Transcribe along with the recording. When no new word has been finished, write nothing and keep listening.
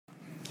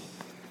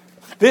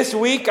This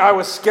week I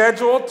was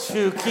scheduled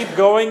to keep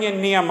going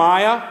in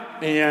Nehemiah,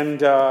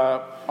 and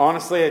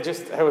honestly,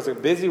 it was a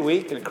busy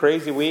week and a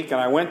crazy week, and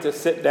I went to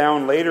sit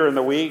down later in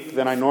the week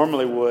than I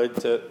normally would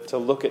to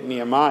look at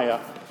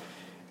Nehemiah,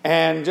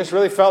 and just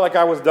really felt like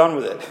I was done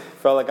with it.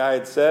 Felt like I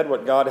had said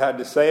what God had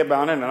to say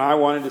about it, and I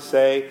wanted to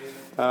say,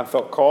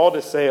 felt called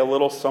to say a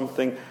little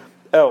something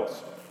else.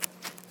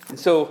 And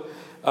so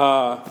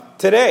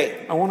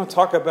today I want to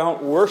talk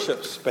about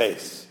worship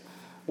space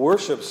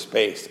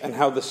and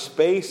how the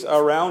space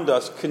around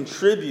us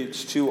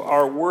contributes to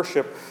our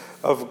worship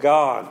of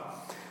God.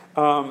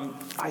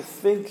 I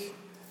think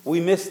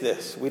we miss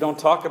this. We don't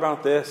talk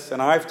about this,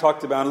 and I've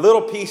talked about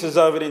little pieces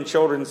of it in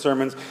children's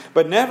sermons,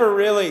 but never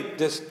really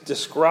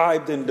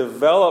described and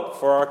developed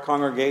for our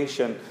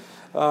congregation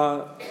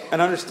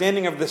an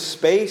understanding of the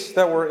space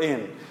that we're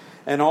in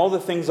and all the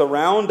things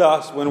around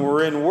us when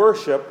we're in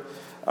worship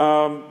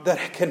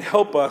that can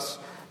help us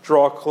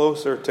draw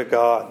closer to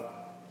God.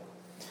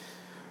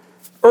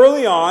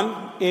 Early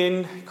on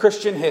in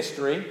Christian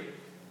history,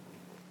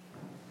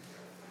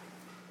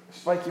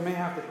 Spike, you may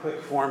have to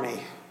click for me.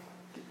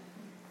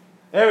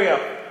 There we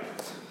go.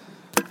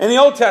 In the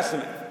Old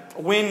Testament,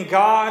 when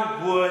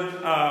God would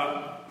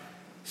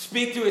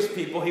speak to his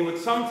people, he would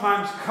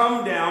sometimes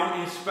come down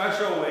in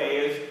special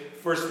ways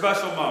for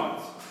special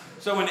moments.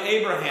 So when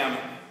Abraham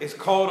is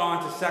called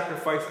on to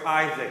sacrifice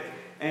Isaac,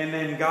 and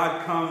then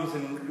God comes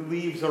and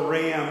leaves a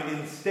ram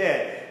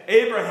instead,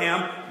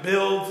 Abraham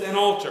builds an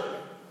altar.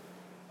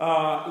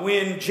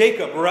 When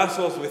Jacob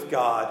wrestles with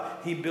God,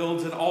 he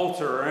builds an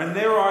altar. And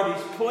there are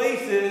these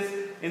places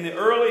in the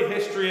early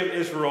history of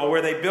Israel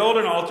where they build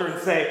an altar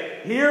and say,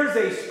 here's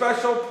a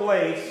special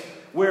place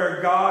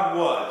where God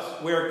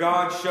was, where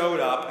God showed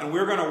up, and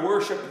we're going to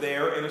worship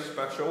there in a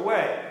special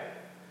way.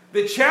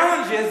 The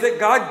challenge is that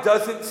God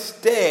doesn't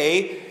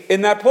stay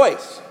in that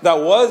place. That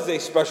was a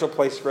special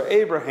place for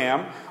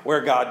Abraham, where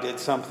God did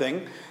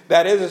something.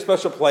 That is a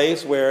special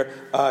place where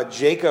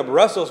Jacob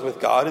wrestles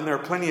with God, and there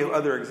are plenty of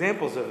other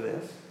examples of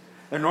this.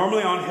 They're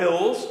normally on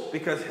hills,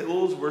 because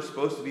hills were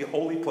supposed to be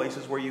holy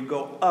places where you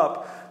go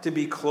up to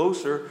be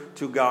closer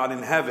to God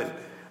in heaven.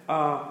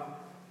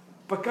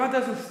 But God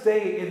doesn't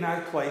stay in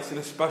that place in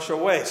a special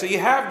way. So you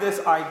have this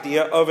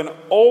idea of an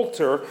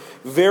altar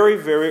very,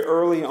 very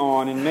early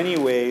on in many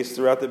ways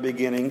throughout the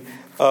beginning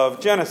of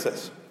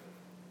Genesis.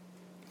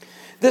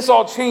 This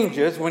all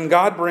changes when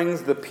God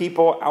brings the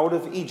people out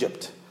of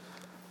Egypt.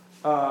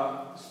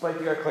 Spike,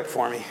 you gotta click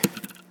for me.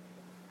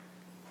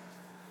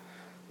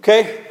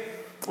 Okay,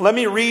 let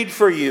me read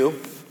for you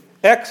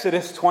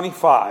Exodus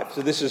 25.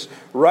 So this is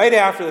right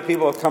after the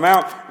people have come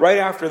out, right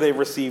after they've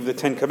received the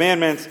 10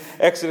 Commandments.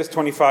 Exodus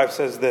 25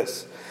 says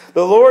this: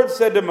 The Lord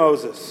said to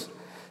Moses,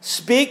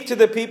 "Speak to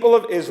the people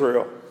of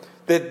Israel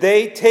that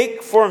they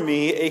take for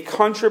me a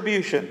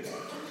contribution.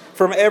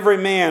 From every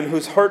man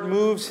whose heart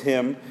moves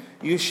him,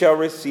 you shall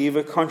receive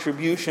a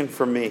contribution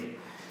from me.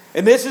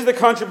 And this is the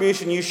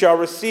contribution you shall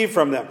receive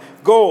from them: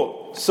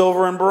 gold,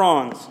 silver, and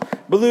bronze,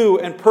 blue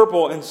and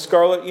purple and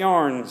scarlet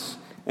yarns,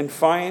 and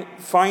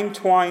fine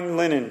twined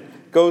linen,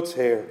 goat's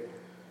hair,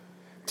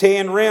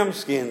 tan ram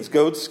skins,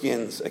 goat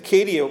skins,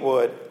 acacia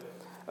wood,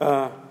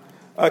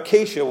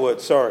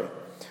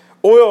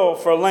 oil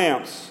for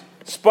lamps,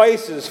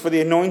 spices for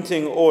the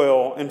anointing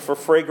oil and for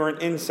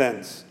fragrant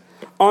incense,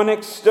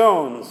 onyx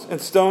stones and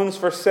stones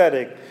for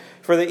setting,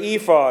 for the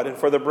ephod and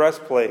for the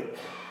breastplate.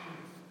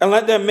 And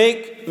let them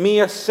make me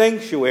a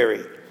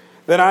sanctuary,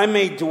 that I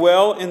may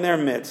dwell in their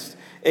midst,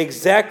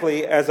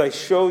 exactly as I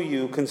show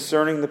you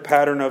concerning the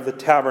pattern of the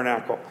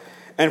tabernacle.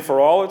 And for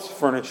all its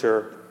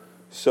furniture,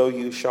 so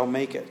you shall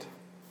make it."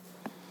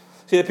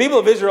 See, the people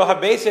of Israel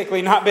have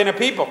basically not been a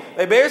people.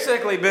 They've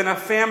basically been a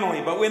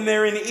family. But when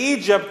they're in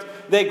Egypt,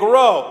 they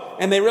grow.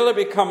 And they really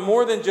become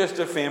more than just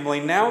a family.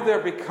 Now they're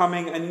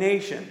becoming a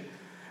nation.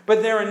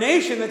 But they're a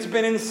nation that's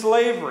been in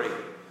slavery.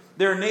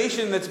 They're a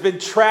nation that's been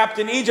trapped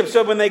in Egypt.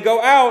 So when they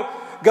go out,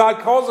 God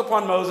calls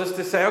upon Moses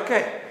to say,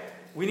 okay,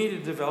 we need to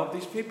develop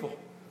these people.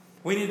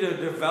 We need to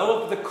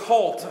develop the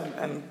cult.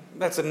 And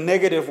that's a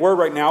negative word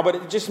right now, but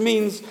it just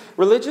means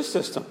religious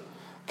system.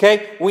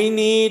 Okay? We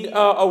need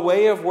a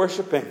way of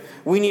worshiping.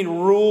 We need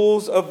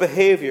rules of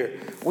behavior.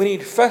 We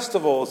need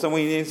festivals, and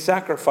we need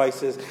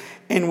sacrifices.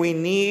 And we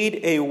need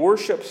a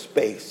worship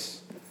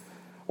space.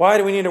 Why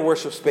do we need a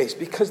worship space?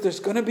 Because there's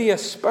going to be a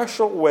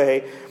special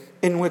way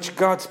in which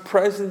God's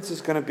presence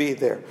is going to be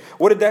there.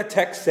 What did that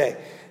text say?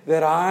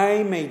 That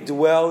I may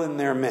dwell in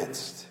their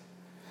midst.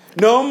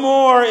 No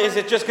more is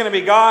it just going to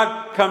be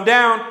God come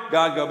down,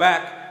 God go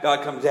back,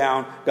 God come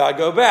down, God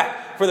go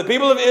back. For the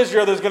people of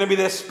Israel, there's going to be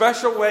this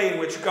special way in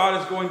which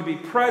God is going to be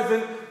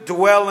present,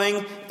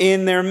 dwelling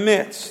in their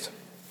midst.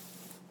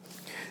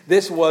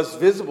 This was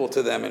visible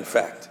to them, in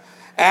fact.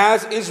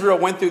 As Israel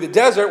went through the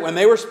desert, when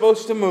they were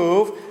supposed to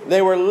move,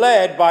 they were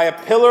led by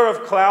a pillar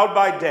of cloud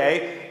by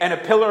day and a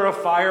pillar of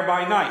fire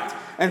by night.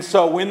 And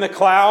so when the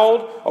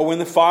cloud or when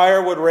the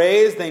fire would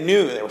raise, they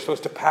knew they were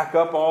supposed to pack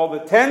up all the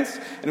tents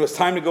and it was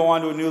time to go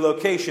on to a new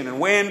location. And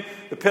when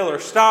the pillar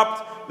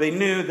stopped, they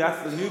knew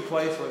that's the new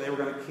place where they were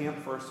going to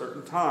camp for a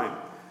certain time.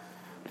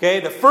 Okay,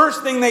 the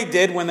first thing they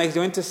did when they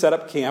went to set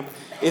up camp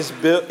is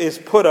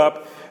put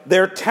up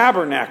their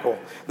tabernacle,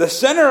 the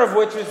center of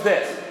which is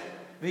this,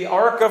 the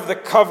Ark of the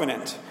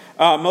Covenant.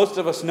 Most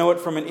of us know it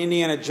from an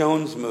Indiana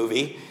Jones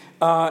movie.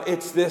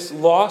 It's this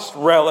lost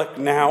relic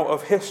now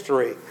of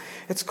history.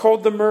 It's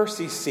called the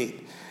mercy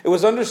seat. It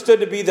was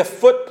understood to be the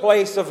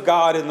footplace of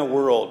God in the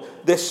world,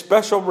 this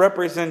special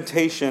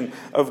representation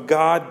of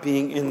God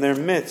being in their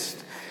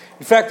midst.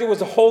 In fact, it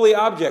was a holy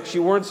object.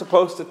 You weren't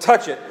supposed to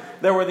touch it.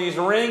 There were these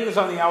rings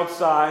on the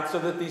outside so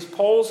that these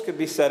poles could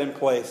be set in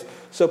place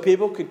so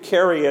people could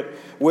carry it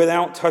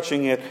without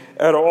touching it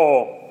at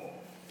all.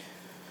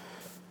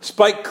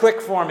 Spike,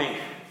 click for me.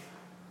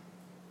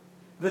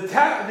 The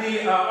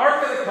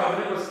Ark of the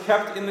Covenant was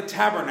kept in the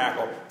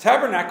tabernacle.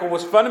 Tabernacle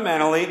was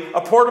fundamentally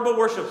a portable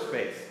worship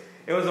space.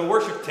 It was a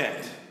worship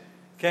tent.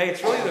 Okay,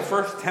 it's really the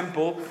first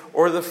temple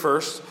or the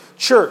first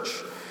church.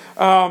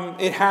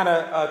 It had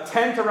a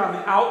tent around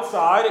the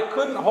outside. It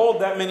couldn't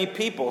hold that many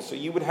people, so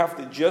you would have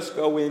to just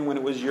go in when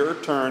it was your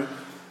turn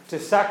to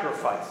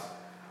sacrifice.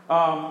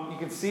 You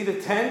can see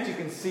the tent. You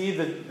can see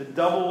the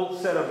double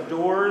set of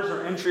doors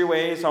or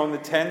entryways on the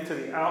tent to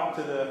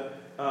the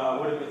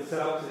would have been set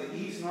up to the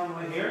east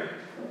normally here.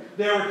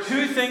 There were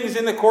two things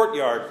in the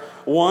courtyard.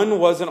 One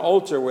was an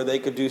altar where they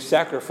could do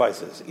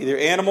sacrifices, either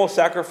animal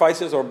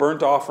sacrifices or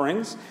burnt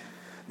offerings.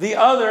 The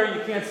other,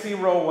 you can't see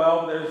real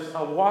well, there's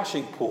a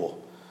washing pool.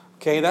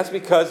 Okay, that's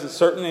because in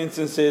certain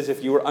instances,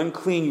 if you were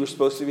unclean, you were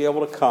supposed to be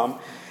able to come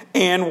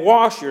and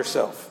wash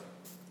yourself.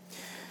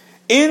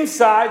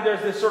 Inside,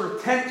 there's this sort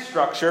of tent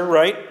structure,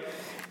 right?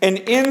 And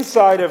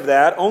inside of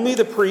that, only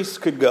the priests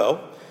could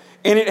go.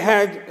 And it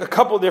had a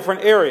couple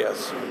different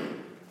areas.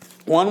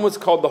 One was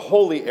called the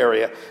holy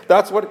area.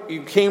 That's what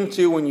you came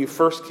to when you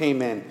first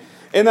came in.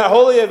 In that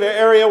holy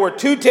area were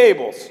two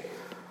tables.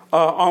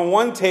 On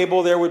one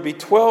table there would be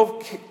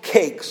 12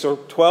 cakes or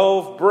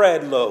 12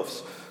 bread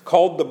loaves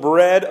called the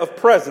bread of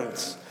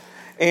presence.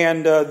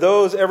 And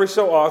those every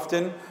so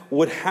often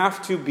would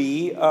have to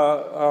be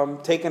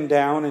taken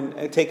down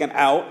and taken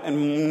out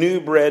and new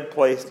bread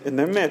placed in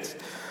their midst.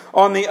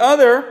 On the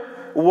other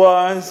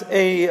was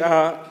a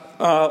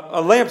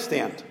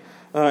lampstand,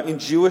 in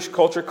Jewish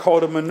culture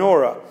called a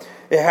menorah.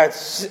 It had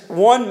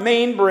one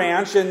main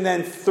branch and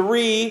then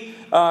 3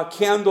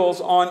 candles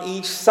on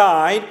each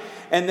side.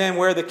 And then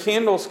where the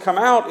candles come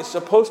out is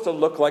supposed to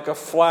look like a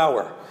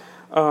flower.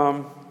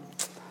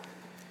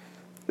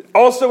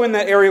 Also in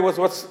that area was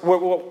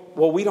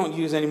what we don't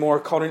use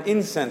anymore, called an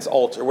incense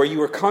altar, where you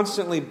were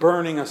constantly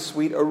burning a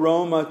sweet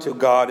aroma to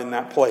God in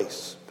that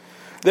place.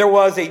 There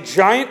was a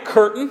giant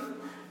curtain.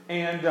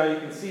 And you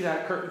can see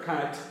that curtain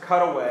kind of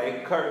cut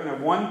away, curtain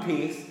of one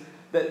piece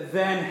that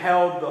then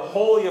held the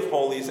Holy of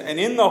Holies. And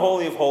in the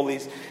Holy of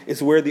Holies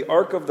is where the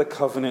Ark of the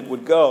Covenant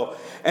would go.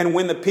 And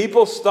when the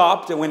people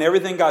stopped and when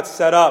everything got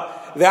set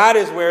up, that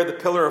is where the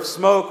pillar of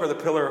smoke or the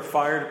pillar of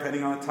fire,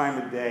 depending on the time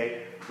of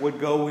day, would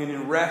go in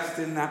and rest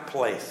in that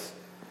place.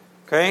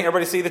 Okay,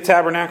 everybody see the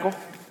tabernacle?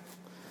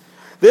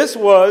 This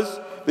was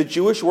the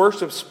Jewish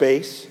worship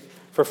space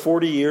for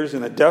 40 years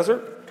in the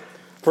desert,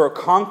 for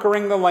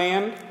conquering the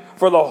land,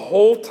 for the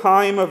whole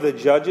time of the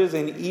judges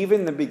and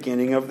even the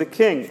beginning of the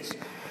kings.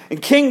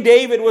 And King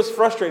David was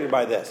frustrated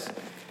by this.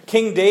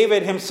 King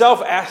David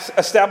himself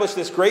established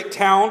this great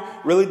town,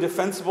 really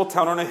defensible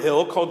town on a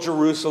hill called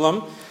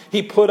Jerusalem.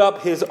 He put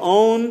up his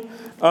own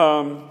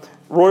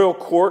royal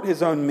court,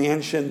 his own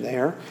mansion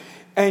there.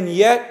 And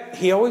yet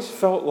he always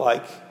felt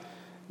like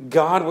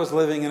God was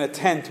living in a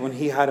tent when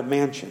he had a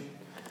mansion.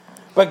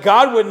 But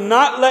God would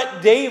not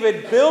let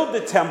David build the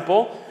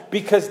temple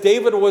because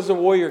David was a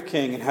warrior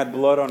king and had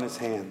blood on his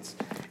hands.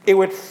 It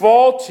would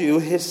fall to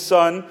his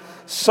son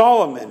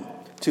Solomon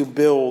to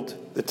build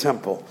the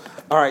temple.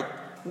 All right,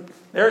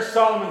 there's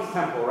Solomon's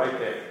temple right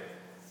there.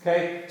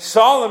 Okay,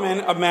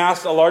 Solomon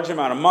amassed a large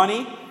amount of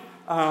money,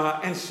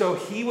 and so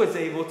he was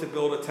able to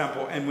build a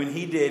temple. And when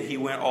he did, he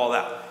went all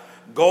out.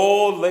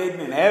 Gold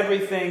laden and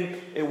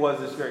everything. It was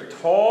this very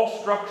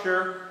tall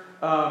structure.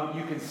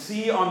 You can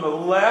see on the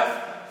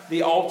left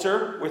the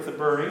altar with the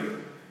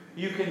burning.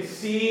 You can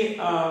see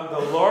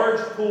the large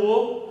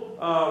pool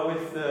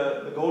with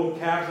the golden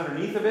calves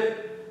underneath of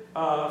it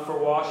for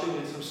washing,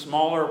 and some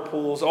smaller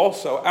pools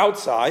also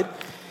outside.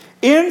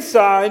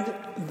 Inside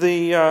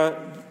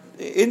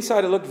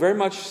it looked very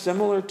much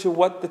similar to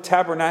what the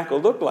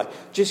tabernacle looked like,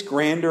 just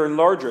grander and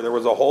larger. There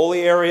was a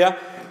holy area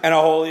and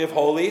a holy of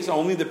holies.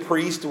 Only the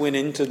priest went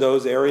into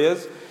those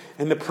areas,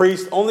 and the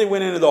priest only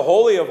went into the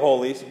holy of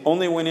holies,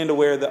 only went into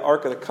where the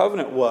Ark of the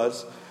Covenant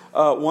was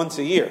once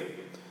a year.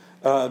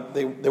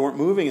 They weren't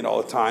moving it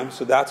all the time,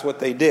 so that's what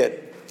they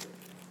did.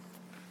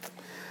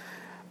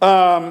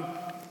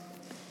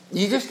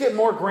 You just get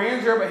more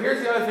grandeur, but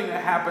here's the other thing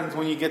that happens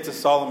when you get to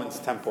Solomon's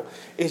temple,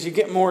 is you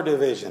get more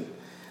division.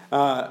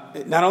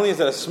 Not only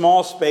is it a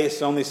small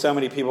space, only so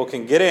many people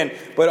can get in,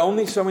 but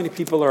only so many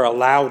people are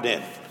allowed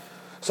in.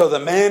 So the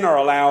men are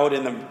allowed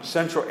in the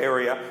central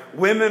area,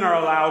 women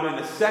are allowed in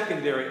the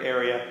secondary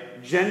area,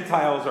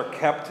 Gentiles are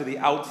kept to the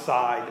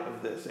outside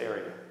of this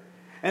area.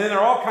 And then there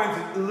are all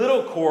kinds of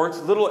little courts,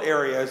 little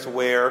areas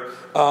where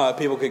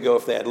people could go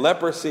if they had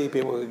leprosy,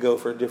 people could go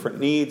for different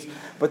needs.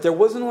 But there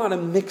wasn't a lot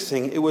of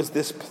mixing. It was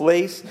this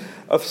place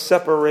of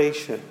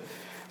separation.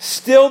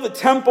 Still, the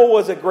temple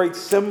was a great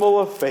symbol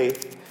of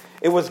faith.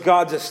 It was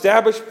God's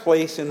established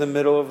place in the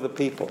middle of the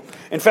people.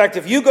 In fact,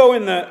 if you go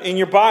in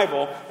your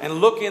Bible and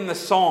look in the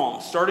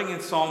Psalms, starting in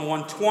Psalm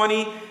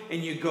 120,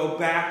 and you go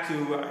back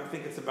to, I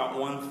think it's about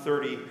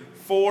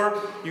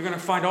 134, you're going to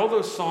find all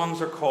those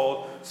songs are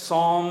called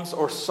psalms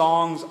or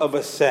songs of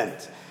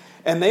ascent.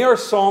 And they are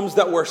psalms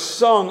that were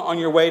sung on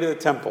your way to the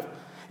temple.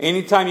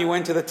 Anytime you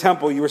went to the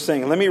temple, you were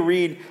singing. Let me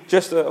read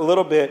just a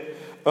little bit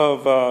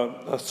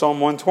of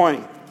Psalm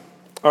 120.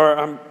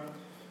 I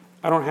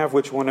don't have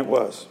which one it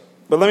was.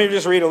 But let me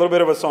just read a little bit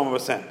of a psalm of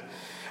ascent.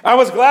 I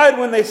was glad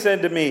when they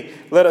said to me,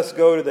 let us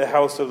go to the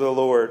house of the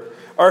Lord.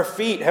 Our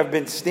feet have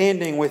been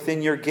standing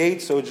within your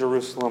gates, O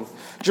Jerusalem.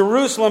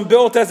 Jerusalem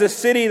built as a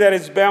city that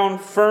is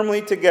bound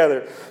firmly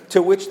together,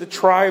 to which the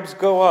tribes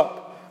go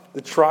up,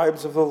 the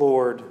tribes of the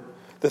Lord.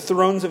 The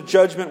thrones of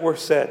judgment were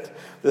set,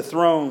 the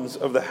thrones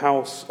of the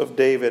house of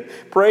David.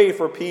 Pray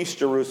for peace,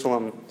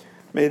 Jerusalem.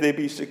 May they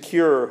be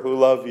secure who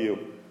love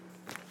you.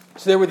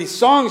 So there were these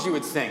songs you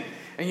would sing.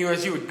 And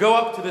as you would go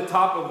up to the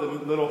top of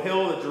the little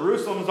hill that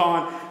Jerusalem's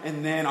on,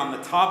 and then on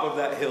the top of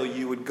that hill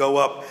you would go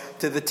up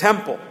to the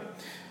temple.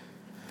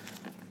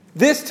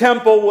 This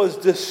temple was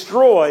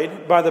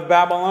destroyed by the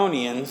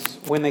Babylonians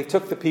when they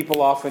took the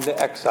people off into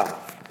exile.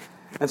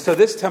 And so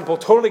this temple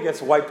totally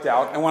gets wiped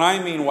out. And when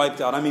I mean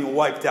wiped out, I mean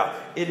wiped out.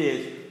 It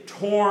is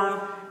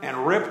torn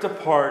and ripped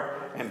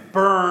apart and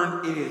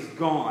burned. It is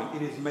gone.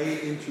 It is made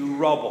into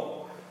rubble.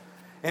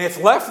 And it's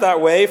left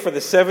that way for the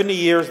 70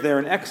 years they're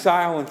in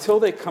exile until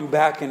they come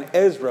back and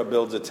Ezra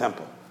builds a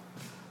temple.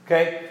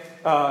 Okay?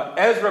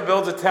 Ezra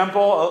builds a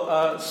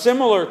temple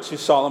similar to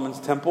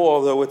Solomon's temple,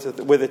 although it's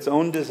with its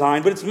own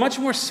design. But it's much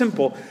more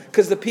simple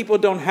because the people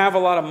don't have a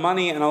lot of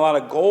money and a lot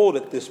of gold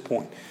at this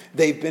point.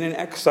 They've been in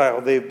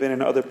exile. They've been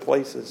in other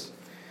places.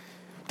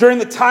 During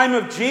the time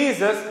of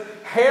Jesus,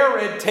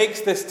 Herod takes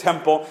this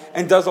temple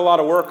and does a lot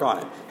of work on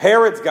it.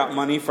 Herod's got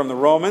money from the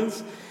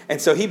Romans. And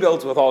so he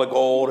builds with all the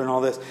gold and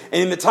all this.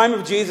 And in the time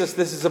of Jesus,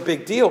 this is a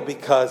big deal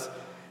because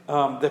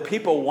the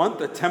people want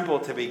the temple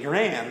to be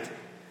grand,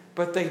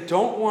 but they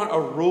don't want a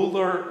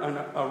ruler,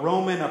 a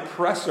Roman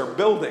oppressor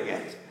building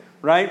it,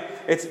 right?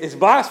 It's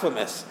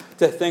blasphemous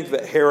to think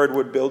that Herod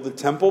would build the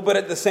temple, but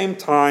at the same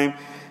time,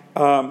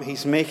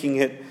 he's making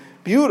it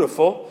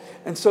beautiful.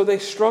 And so they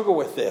struggle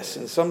with this.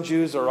 And some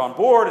Jews are on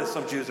board and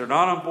some Jews are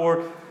not on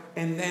board.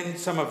 And then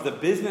some of the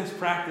business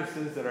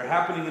practices that are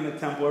happening in the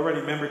temple. Already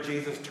remember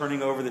Jesus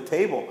turning over the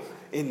table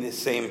in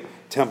this same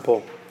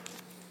temple.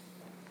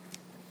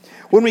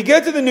 When we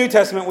get to the New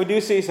Testament, we do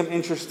see some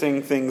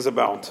interesting things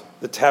about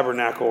the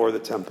tabernacle or the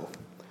temple.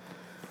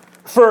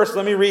 First,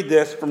 let me read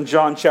this from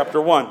John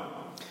chapter 1.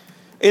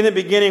 In the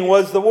beginning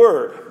was the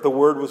Word. The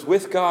Word was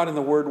with God, and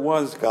the Word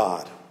was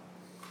God.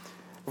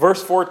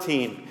 Verse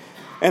 14.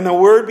 And the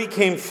Word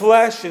became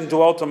flesh and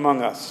dwelt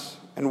among us,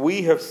 and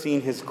we have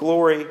seen His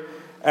glory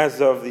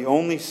as of the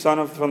only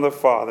Son from the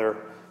Father,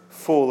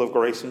 full of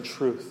grace and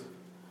truth.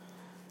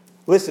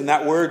 Listen,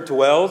 that word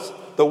dwells,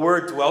 the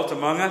word dwelt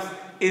among us,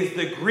 is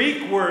the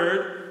Greek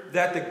word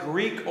that the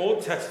Greek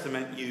Old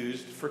Testament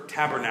used for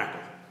tabernacle.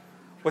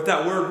 What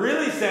that word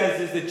really says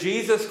is that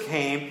Jesus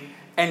came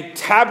and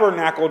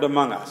tabernacled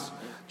among us.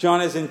 John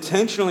is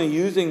intentionally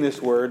using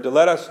this word to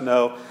let us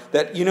know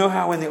that, you know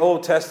how in the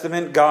Old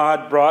Testament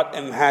God brought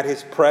and had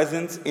His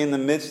presence in the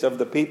midst of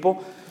the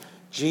people?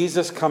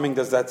 Jesus coming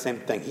does that same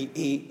thing.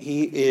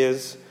 He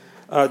is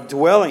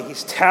dwelling.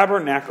 He's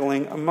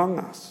tabernacling among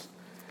us.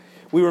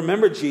 We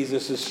remember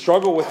Jesus'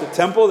 struggle with the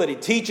temple, that He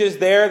teaches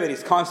there, that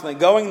He's constantly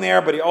going there,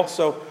 but He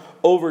also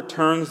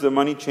overturns the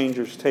money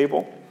changer's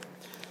table.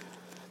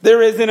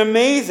 There is an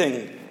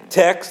amazing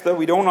text that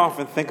we don't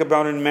often think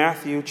about in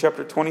Matthew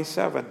chapter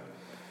 27.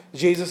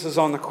 Jesus is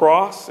on the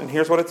cross, and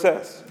here's what it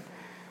says.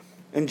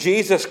 And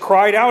Jesus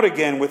cried out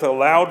again with a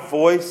loud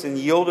voice and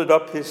yielded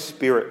up His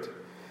spirit.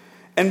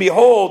 And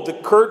behold, the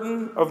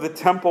curtain of the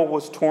temple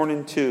was torn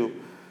in two,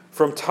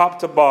 from top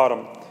to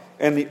bottom,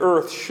 and the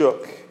earth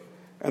shook,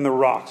 and the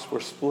rocks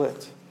were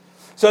split.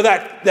 So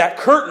that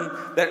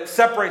curtain that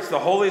separates the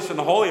holies from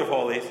the Holy of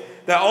Holies,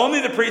 that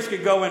only the priest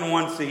could go in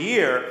once a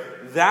year,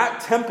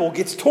 that temple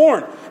gets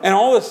torn. And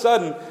all of a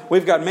sudden,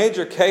 we've got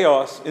major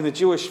chaos in the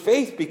Jewish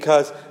faith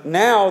because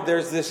now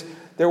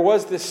there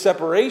was this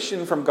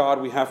separation from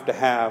God we have to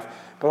have.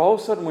 But all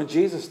of a sudden, when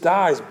Jesus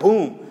dies,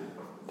 boom,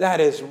 that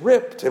is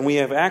ripped, and we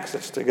have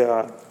access to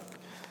God.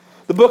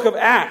 The book of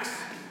Acts.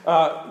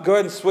 Go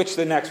ahead and switch to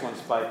the next one,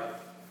 Spike.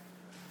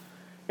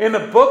 In the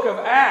book of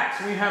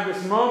Acts, we have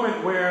this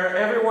moment where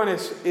everyone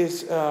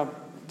is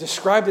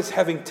described as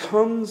having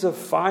tongues of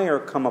fire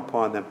come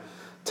upon them.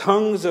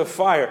 Tongues of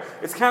fire.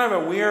 It's kind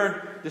of a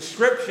weird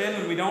description,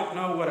 and we don't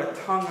know what a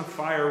tongue of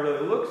fire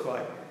really looks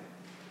like.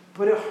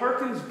 But it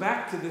harkens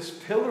back to this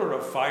pillar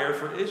of fire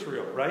for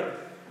Israel, right?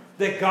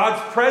 That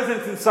God's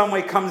presence in some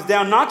way comes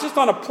down, not just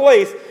on a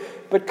place,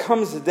 but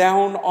comes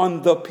down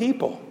on the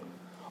people.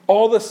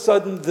 all of a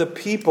sudden the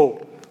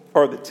people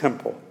are the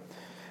temple.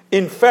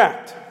 In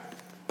fact,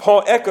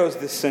 Paul echoes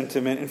this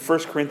sentiment in 1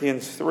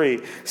 Corinthians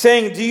 3,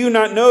 saying, "Do you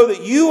not know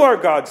that you are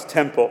God's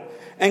temple,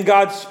 and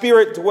God's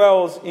Spirit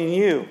dwells in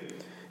you?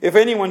 If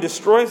anyone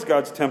destroys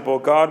God's temple,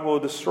 God will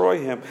destroy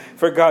him.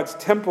 For God's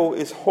temple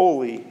is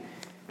holy,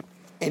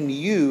 and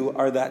you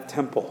are that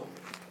temple."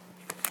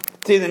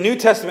 See, the New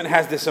Testament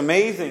has this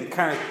amazing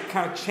kind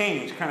of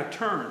change, kind of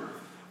turn,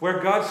 where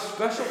God's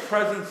special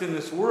presence in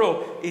this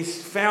world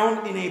is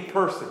found in a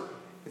person.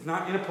 It's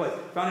not in a place.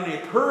 It's found in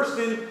a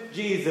person,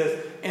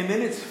 Jesus, and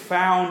then it's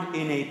found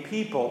in a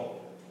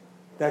people.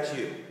 That's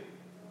you.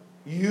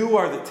 You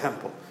are the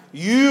temple.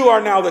 You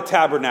are now the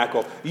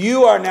tabernacle.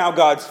 You are now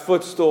God's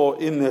footstool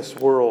in this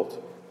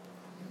world.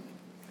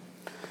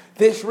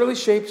 This really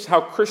shapes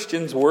how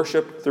Christians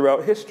worship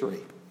throughout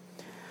history.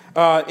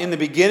 In the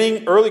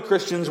beginning, early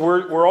Christians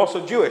were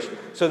also Jewish,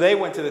 so they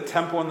went to the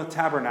temple and the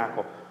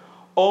tabernacle.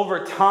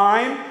 Over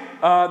time,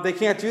 they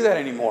can't do that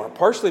anymore,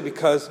 partially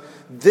because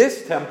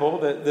this temple,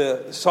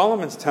 the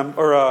Solomon's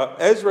temple, or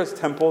Ezra's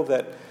temple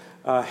that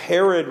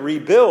Herod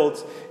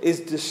rebuilds, is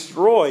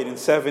destroyed in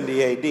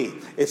 70 AD.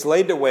 It's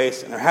laid to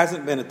waste, and there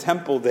hasn't been a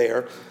temple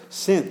there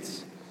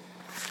since.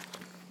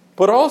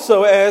 But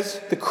also, as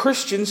the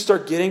Christians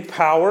start getting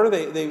power,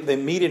 they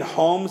meet in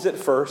homes at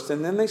first,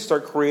 and then they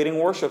start creating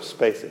worship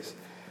spaces.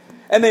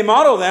 And they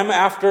model them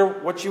after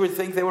what you would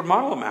think they would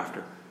model them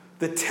after: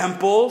 the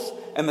temples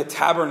and the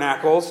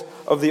tabernacles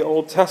of the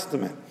Old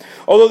Testament.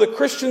 Although the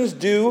Christians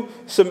do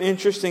some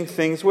interesting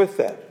things with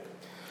that.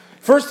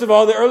 First of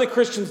all, the early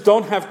Christians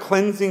don't have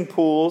cleansing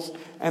pools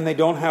and they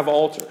don't have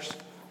altars,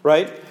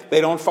 right?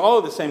 They don't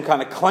follow the same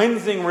kind of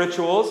cleansing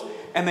rituals,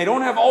 and they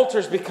don't have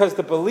altars because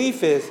the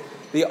belief is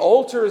the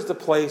altar is the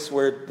place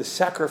where the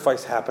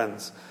sacrifice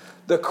happens.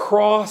 The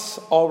cross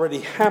already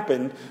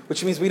happened,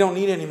 which means we don't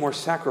need any more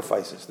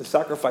sacrifices. The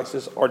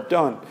sacrifices are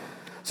done.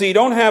 So you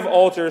don't have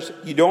altars,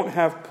 you don't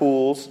have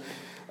pools.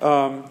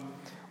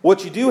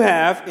 What you do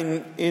have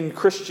in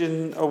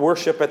Christian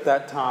worship at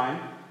that time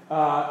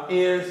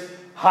is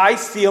high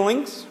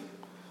ceilings.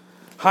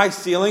 High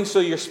ceilings, so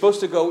you're supposed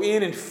to go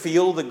in and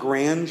feel the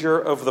grandeur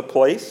of the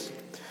place.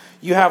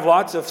 You have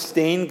lots of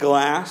stained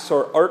glass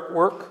or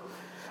artwork.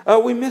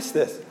 We miss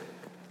this.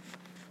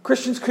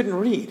 Christians couldn't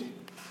read.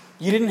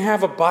 You didn't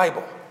have a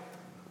Bible.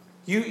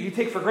 You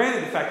take for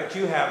granted the fact that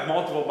you have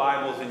multiple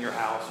Bibles in your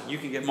house. And you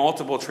can get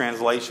multiple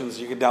translations.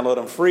 You can download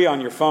them free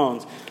on your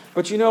phones.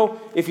 But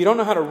if you don't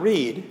know how to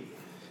read,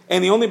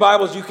 and the only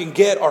Bibles you can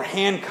get are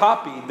hand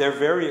copied, they're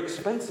very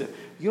expensive.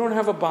 You don't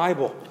have a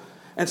Bible.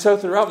 And so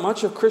throughout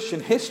much of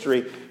Christian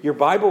history, your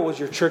Bible was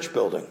your church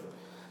building.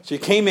 So you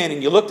came in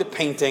and you looked at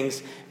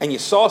paintings and you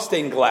saw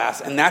stained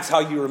glass, and that's how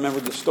you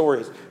remembered the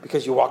stories,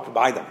 because you walked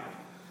by them.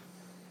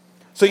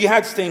 So you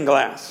had stained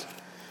glass.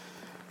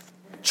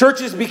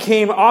 Churches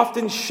became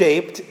often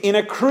shaped in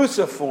a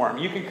cruciform.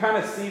 You can kind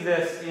of see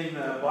this in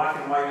the black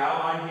and white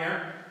outline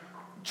here.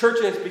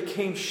 Churches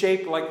became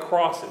shaped like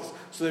crosses.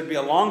 So there'd be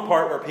a long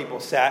part where people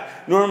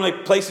sat, normally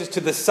places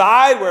to the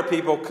side where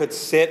people could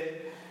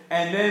sit,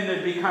 and then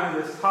there'd be kind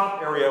of this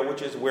top area,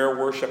 which is where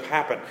worship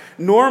happened.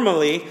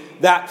 Normally,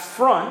 that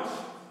front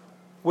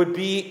would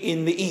be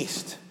in the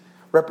east,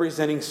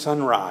 representing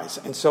sunrise.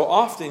 And so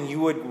often you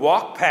would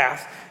walk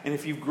past, and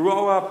if you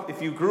grew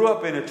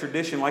up in a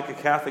tradition like a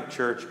Catholic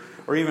church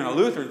or even a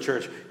Lutheran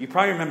church, you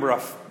probably remember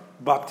a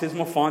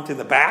baptismal font in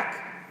the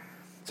back.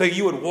 So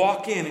you would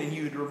walk in and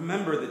you'd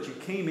remember that you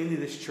came into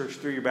this church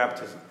through your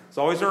baptism. It's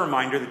always a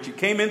reminder that you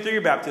came in through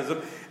your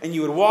baptism, and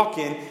you would walk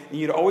in and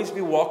you'd always be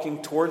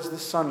walking towards the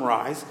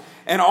sunrise.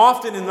 And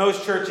often in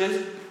those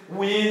churches,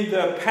 when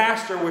the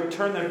pastor would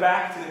turn their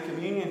back to the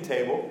communion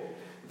table,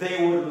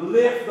 they would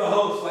lift the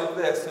host like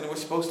this, and it was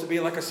supposed to be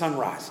like a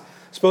sunrise.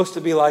 Supposed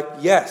to be like,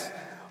 yes,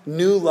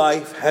 new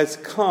life has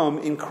come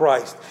in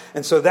Christ.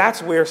 And so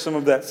that's where some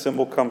of that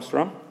symbol comes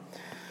from.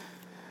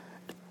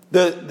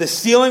 The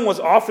ceiling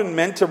was often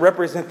meant to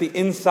represent the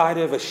inside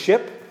of a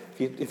ship.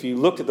 If you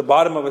looked at the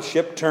bottom of a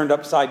ship turned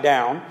upside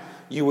down,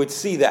 you would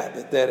see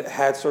that it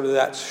had sort of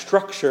that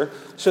structure,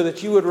 so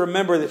that you would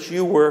remember that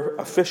you were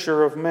a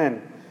fisher of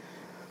men.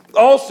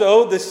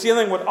 Also, the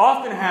ceiling would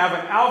often have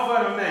an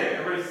alpha and omega.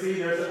 Everybody see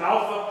there's an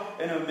alpha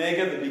and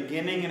omega, the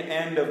beginning and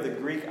end of the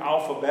Greek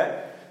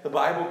alphabet. The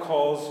Bible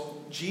calls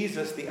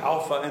Jesus the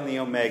Alpha and the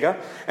Omega.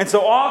 And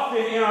so often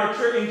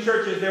in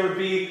churches there would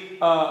be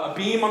a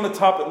beam on the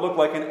top that looked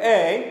like an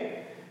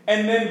A,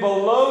 and then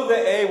below the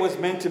A was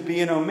meant to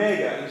be an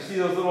omega. And you see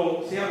how the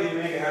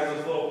omega has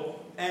those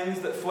little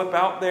ends that flip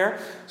out there?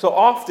 So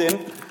often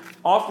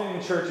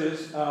in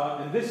churches,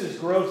 and this is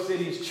Grove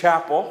City's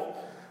chapel,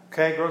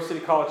 okay, Grove City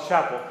College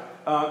Chapel,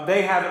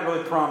 they have it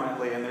really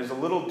prominently, and there's a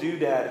little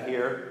doodad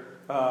here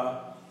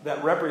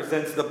that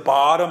represents the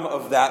bottom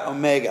of that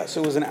omega.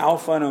 So it was an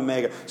alpha and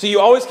omega. So you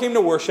always came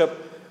to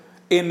worship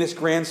in this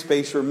grand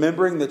space,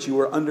 remembering that you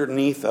were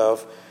underneath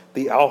of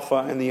the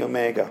alpha and the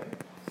omega.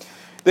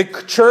 The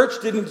church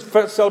didn't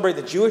celebrate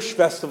the Jewish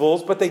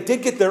festivals, but they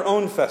did get their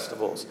own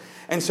festivals.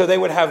 And so they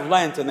would have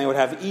Lent and they would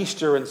have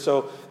Easter, and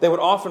so they would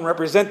often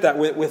represent that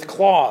with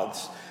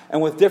cloths.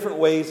 and with different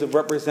ways of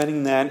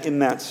representing that in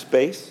that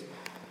space.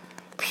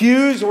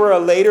 Pews were a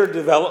later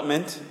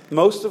development.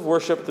 Most of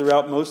worship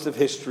throughout most of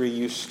history,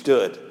 you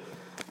stood.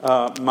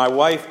 My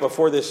wife,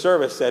 before this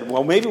service, said,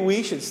 well, maybe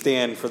we should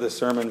stand for the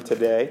sermon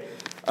today.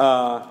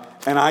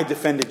 And I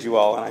defended you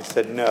all, and I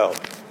said no.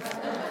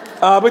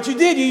 But you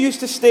did. You used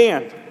to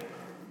stand.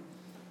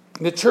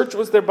 The church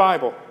was their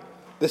Bible.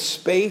 The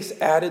space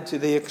added to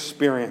the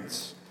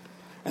experience.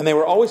 And they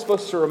were always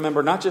supposed to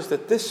remember not just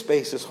that this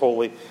space is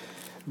holy,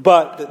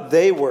 but that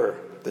they were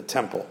the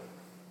temple.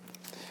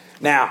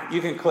 Now, you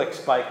can click,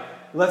 Spike.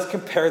 Let's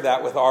compare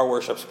that with our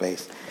worship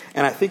space.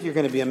 And I think you're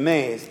going to be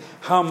amazed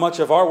how much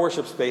of our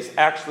worship space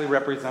actually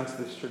represents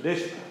this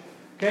tradition.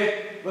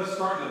 Okay, let's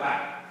start in the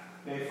back.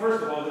 Okay,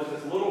 first of all, there's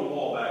this little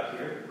wall back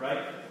here,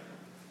 right?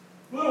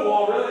 Little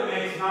wall really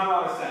makes not a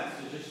lot of sense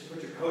to just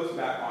put your coats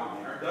back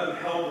on there. It doesn't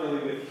help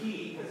really with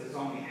heat because it's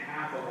only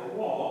half of a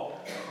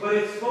wall. But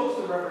it's supposed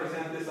to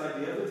represent this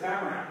idea of the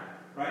tabernacle,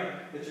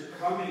 right? That you're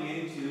coming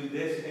into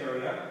this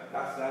area.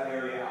 That's that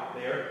area out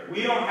there.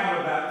 We don't have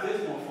a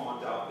baptismal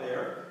font out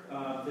there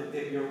to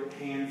dip your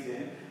hands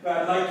in. But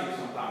I'd like to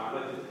sometime.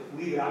 I'd like to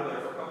leave it out there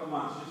for a couple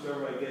months just so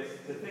everybody gets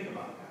to think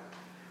about that.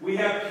 We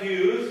have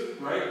pews,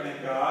 right?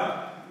 Thank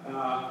God.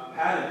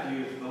 Padded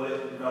pews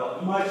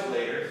developed much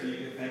later, so you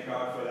can thank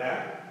God for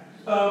that.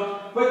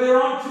 But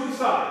they're on two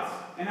sides.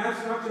 And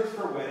that's not just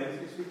for weddings.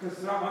 It's because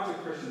throughout much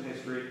of Christian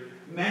history,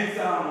 men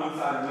sat on one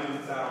side and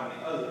women sat on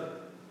the other.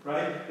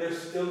 Right?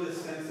 There's still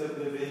this sense of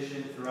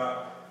division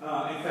throughout.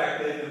 In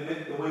fact,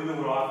 the women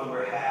would often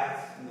wear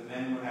hats, and the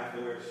men would have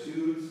to wear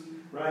suits.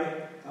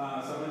 Right?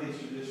 Some of these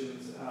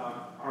traditions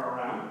are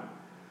around.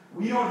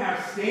 We don't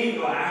have stained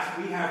glass.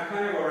 We have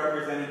kind of a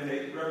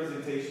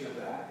representation of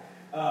that,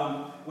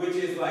 which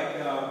is like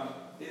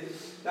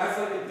that's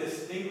like a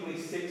distinctly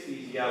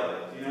 60s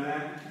yellow. Do you know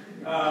that?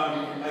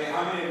 Like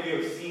how many of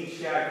you have seen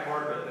shag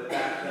carpet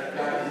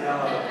that's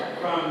yellow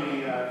from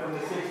the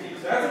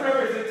 60s? So that's a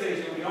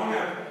representation. We don't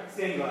have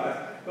stained glass,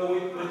 but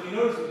you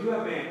notice we do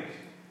have banners.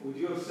 We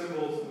do have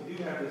symbols. We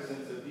do have this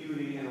sense of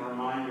beauty and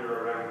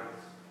reminder around us.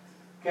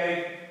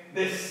 Okay,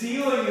 the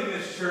ceiling in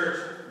this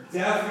church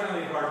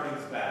definitely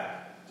harkens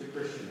back to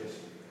Christian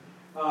history,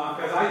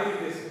 because I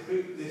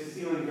think this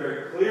ceiling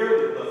very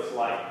clearly looks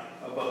like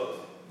a boat.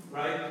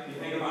 Right? You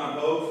think about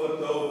a boat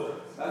flipped over.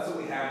 That's what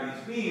we have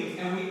these beams.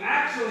 And we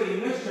actually,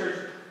 in this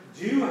church,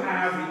 do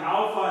have the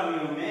Alpha and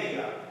the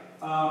Omega,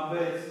 but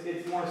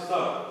it's more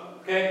subtle.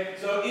 Okay?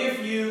 So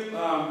if you,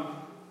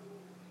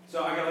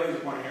 so I got to lay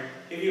this point here.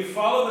 If you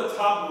follow the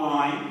top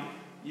line,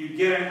 you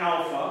get an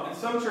Alpha. And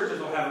some churches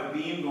will have a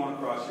beam going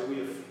across here. We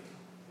have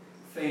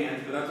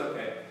fans, but that's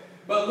okay.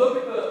 But look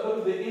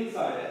at the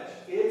inside edge.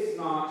 It's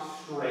not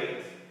straight.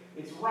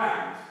 It's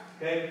round.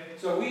 Okay?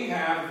 So we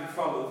have, if you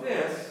follow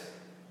this,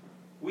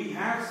 we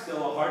have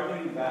still a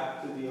harkening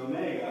back to the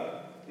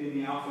Omega in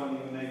the Alpha and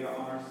the Omega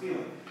on our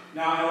ceiling.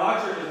 Now, in a lot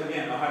of churches,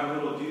 again, they'll have a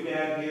little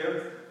doodad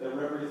here that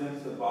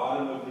represents the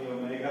bottom of the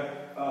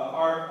Omega.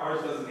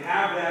 Ours doesn't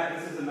have that.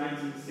 This is a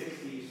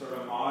 1960s sort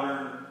of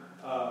modern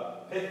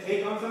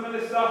take on some of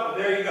this stuff, but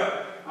there you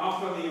go.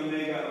 Alpha and the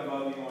Omega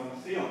above you on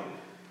the ceiling.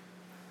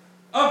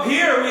 Up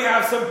here, we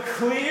have some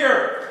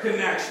clear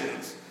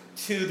connections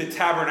to the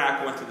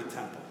tabernacle and to the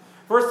temple.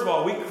 First of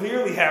all, we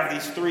clearly have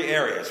these three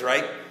areas,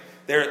 right?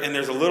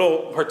 There's a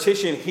little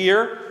partition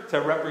here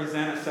to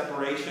represent a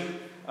separation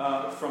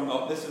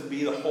this would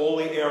be the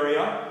holy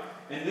area.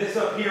 And this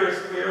up here is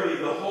clearly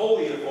the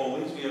Holy of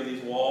Holies. We have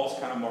these walls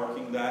kind of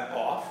marking that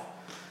off.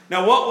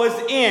 Now, what was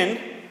in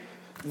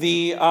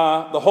the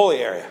holy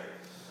area?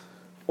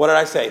 What did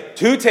I say?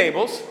 2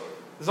 tables.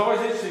 It's always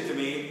interesting to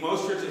me.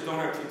 Most churches don't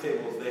have 2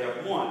 tables. They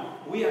have 1.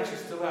 We actually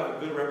still have a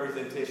good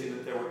representation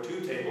that there were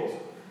 2 tables.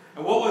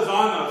 And what was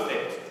on those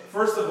tables?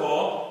 First of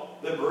all,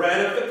 the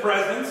bread of the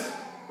presence.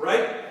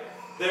 Right?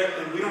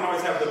 And we don't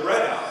always have the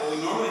bread out, but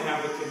we normally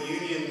have the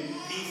communion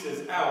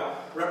pieces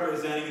out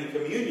representing the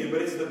communion,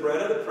 but it's the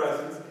bread of the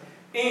presence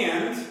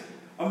and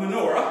a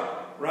menorah,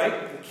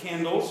 right? The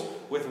candles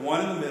with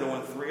 1 in the middle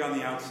and 3 on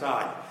the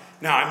outside.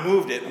 Now, I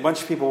moved it. A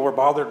bunch of people were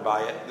bothered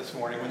by it this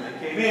morning when they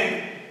came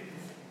in.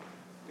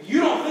 You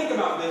don't think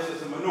about this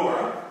as a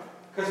menorah,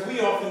 because we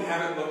often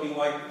have it looking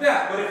like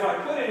that. But if I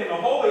put it in the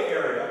holy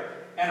area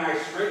and I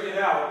straighten it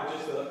out with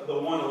just the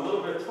one a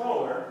little bit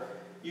taller,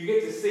 you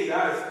get to see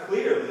that is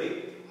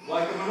clearly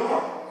like a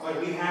menorah. Like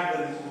we have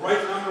the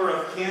right number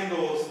of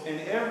candles and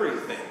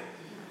everything.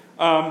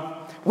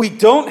 We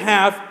don't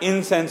have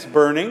incense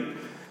burning,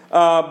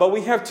 but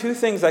we have 2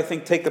 things I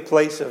think take the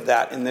place of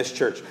that in this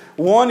church.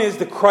 One is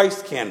the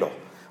Christ candle.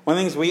 One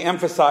of the things we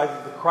emphasize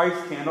is the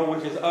Christ candle,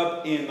 which is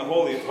up in the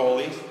Holy of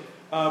Holies,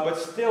 but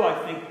still I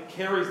think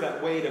carries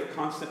that weight of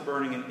constant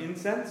burning and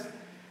incense.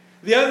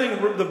 The other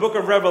thing the book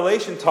of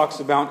Revelation talks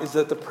about is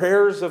that the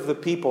prayers of the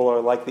people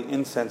are like the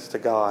incense to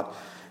God.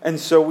 And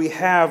so we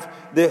have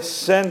this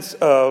sense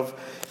of,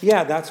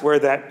 that's where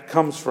that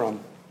comes from.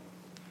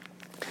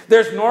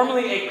 There's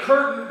normally a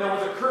curtain. There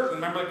was a curtain.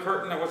 Remember the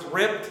curtain that was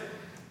ripped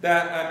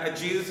at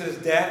Jesus'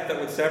 death that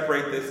would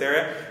separate this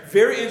area?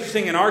 Very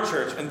interesting in our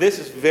church, and this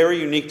is very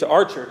unique to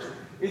our church,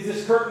 is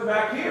this curtain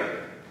back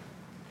here.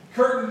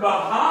 Curtain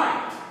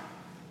behind,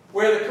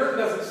 where the curtain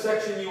doesn't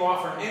section you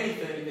off from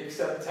anything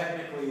except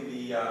technically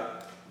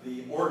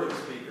the organ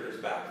speaker is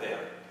back there,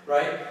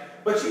 right?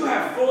 But you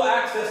have full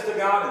access to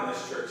God in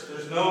this church.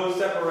 There's no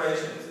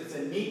separations. It's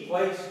a neat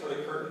place for the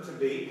curtain to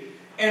be.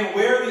 And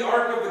where the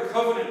Ark of the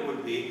Covenant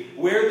would be,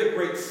 where the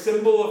great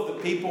symbol of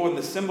the people and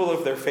the symbol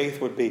of their faith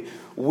would be,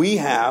 we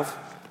have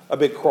a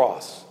big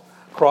cross.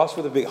 Cross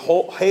with a big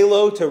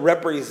halo to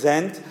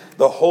represent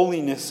the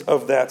holiness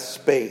of that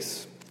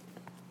space.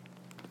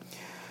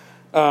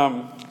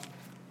 I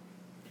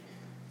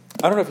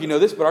don't know if you know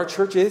this, but our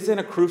church is in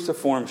a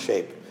cruciform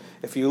shape.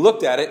 If you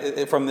looked at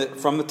it from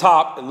the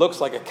top, it looks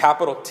like a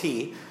capital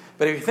T.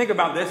 But if you think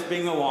about this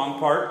being the long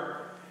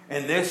part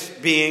and this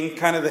being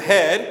kind of the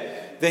head,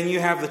 then you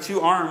have the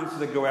two arms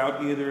that go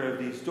out either of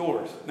these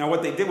doors. Now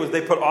what they did was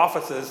they put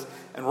offices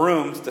and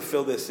rooms to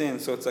fill this in,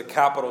 so it's a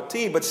capital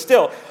T, but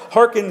still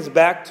harkens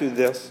back to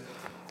this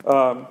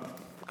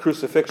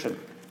crucifixion.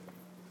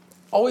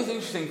 Always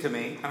interesting to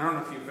me, I don't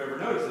know if you've ever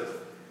noticed this,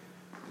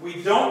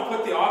 we don't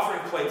put the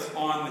offering plates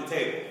on the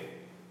table.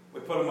 We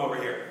put them over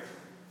here.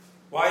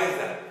 Why is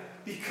that?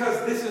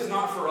 Because this is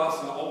not for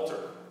us an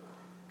altar.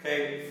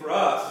 Okay, for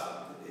us,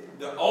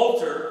 the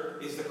altar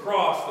is the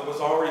cross that was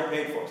already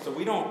paid for. So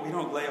we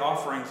don't lay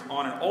offerings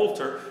on an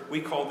altar. We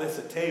call this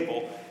a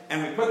table.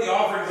 And we put the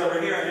offerings over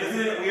here. And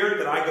isn't it weird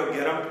that I go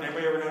get them?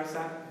 Anybody ever notice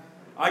that?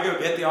 I go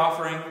get the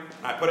offering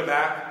and I put it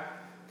back.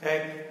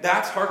 Okay,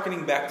 that's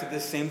hearkening back to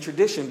this same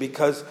tradition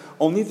because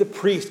only the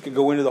priest could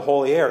go into the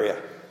holy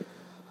area.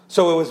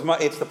 So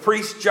it's the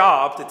priest's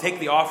job to take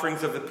the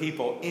offerings of the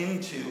people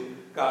into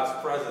God's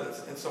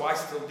presence. And so I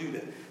still do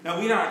that. Now,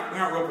 we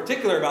aren't real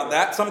particular about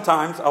that.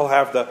 Sometimes I'll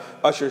have the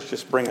ushers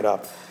just bring it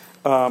up.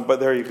 But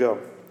there you go.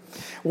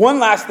 One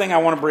last thing I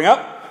want to bring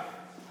up.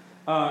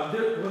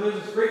 There's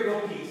this great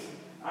little piece.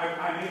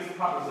 I made some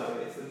copies of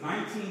it. It's the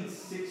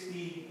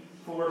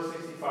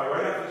 1964-65.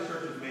 Right after the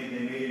church was made,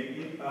 they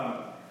made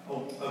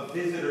a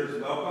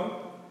visitor's welcome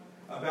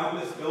about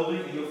this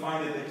building. And you'll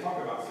find that they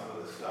talk about some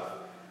of this stuff.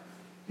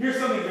 Here's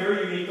something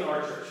very unique to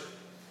our church.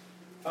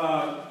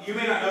 You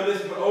may not know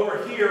this, but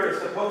over here is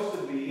supposed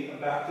to be a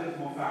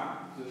baptismal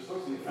fountain. So there's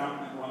supposed to be a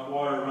fountain that the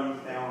water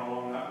runs down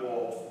along that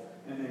wall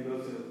and then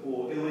goes to the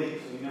pool. It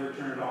leaks, so we never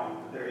turn it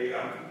on. But there you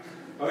go.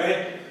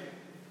 Okay?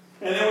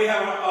 And then we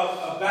have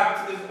a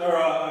baptism or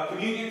a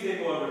communion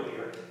table over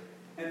here.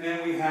 And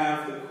then we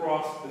have the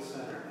cross at the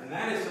center. And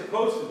that is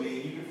supposed to be,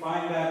 you can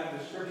find that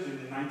description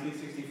in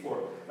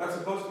 1964. That's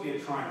supposed to be a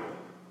triangle.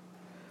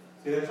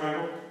 See that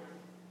triangle?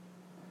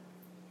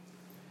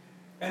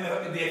 And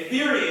the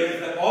theory is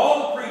that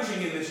all the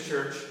preaching in this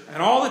church,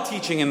 and all the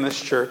teaching in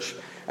this church,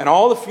 and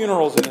all the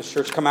funerals in this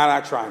church come out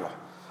of that triangle.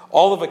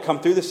 All of it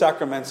come through the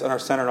sacraments and are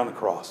centered on the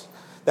cross.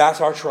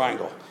 That's our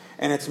triangle.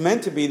 And it's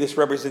meant to be this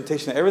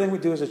representation that everything we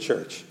do as a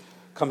church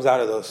comes out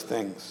of those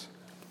things.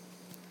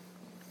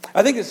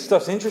 I think this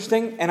stuff's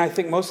interesting, and I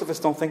think most of us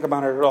don't think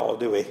about it at all,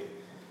 do we?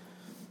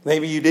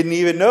 Maybe you didn't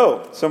even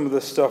know some of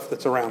the stuff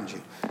that's around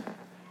you.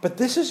 But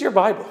this is your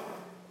Bible.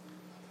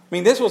 I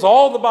mean, this was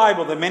all the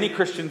Bible that many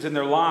Christians in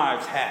their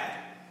lives had,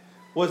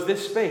 was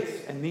this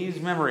space and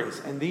these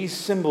memories and these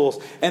symbols,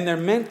 and they're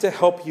meant to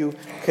help you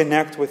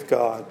connect with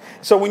God.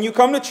 So when you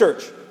come to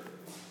church,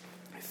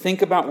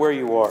 think about where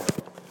you are.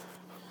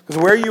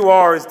 Because where you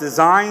are is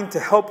designed to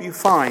help you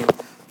find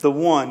the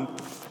one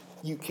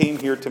you came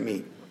here to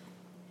meet.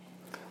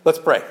 Let's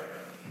pray.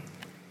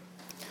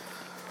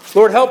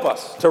 Lord, help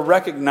us to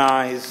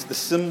recognize the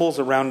symbols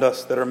around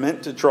us that are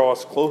meant to draw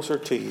us closer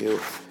to you.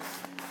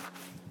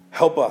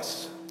 Help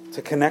us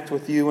to connect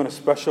with you in a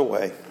special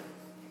way.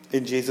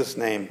 In Jesus'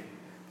 name,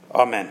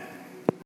 amen.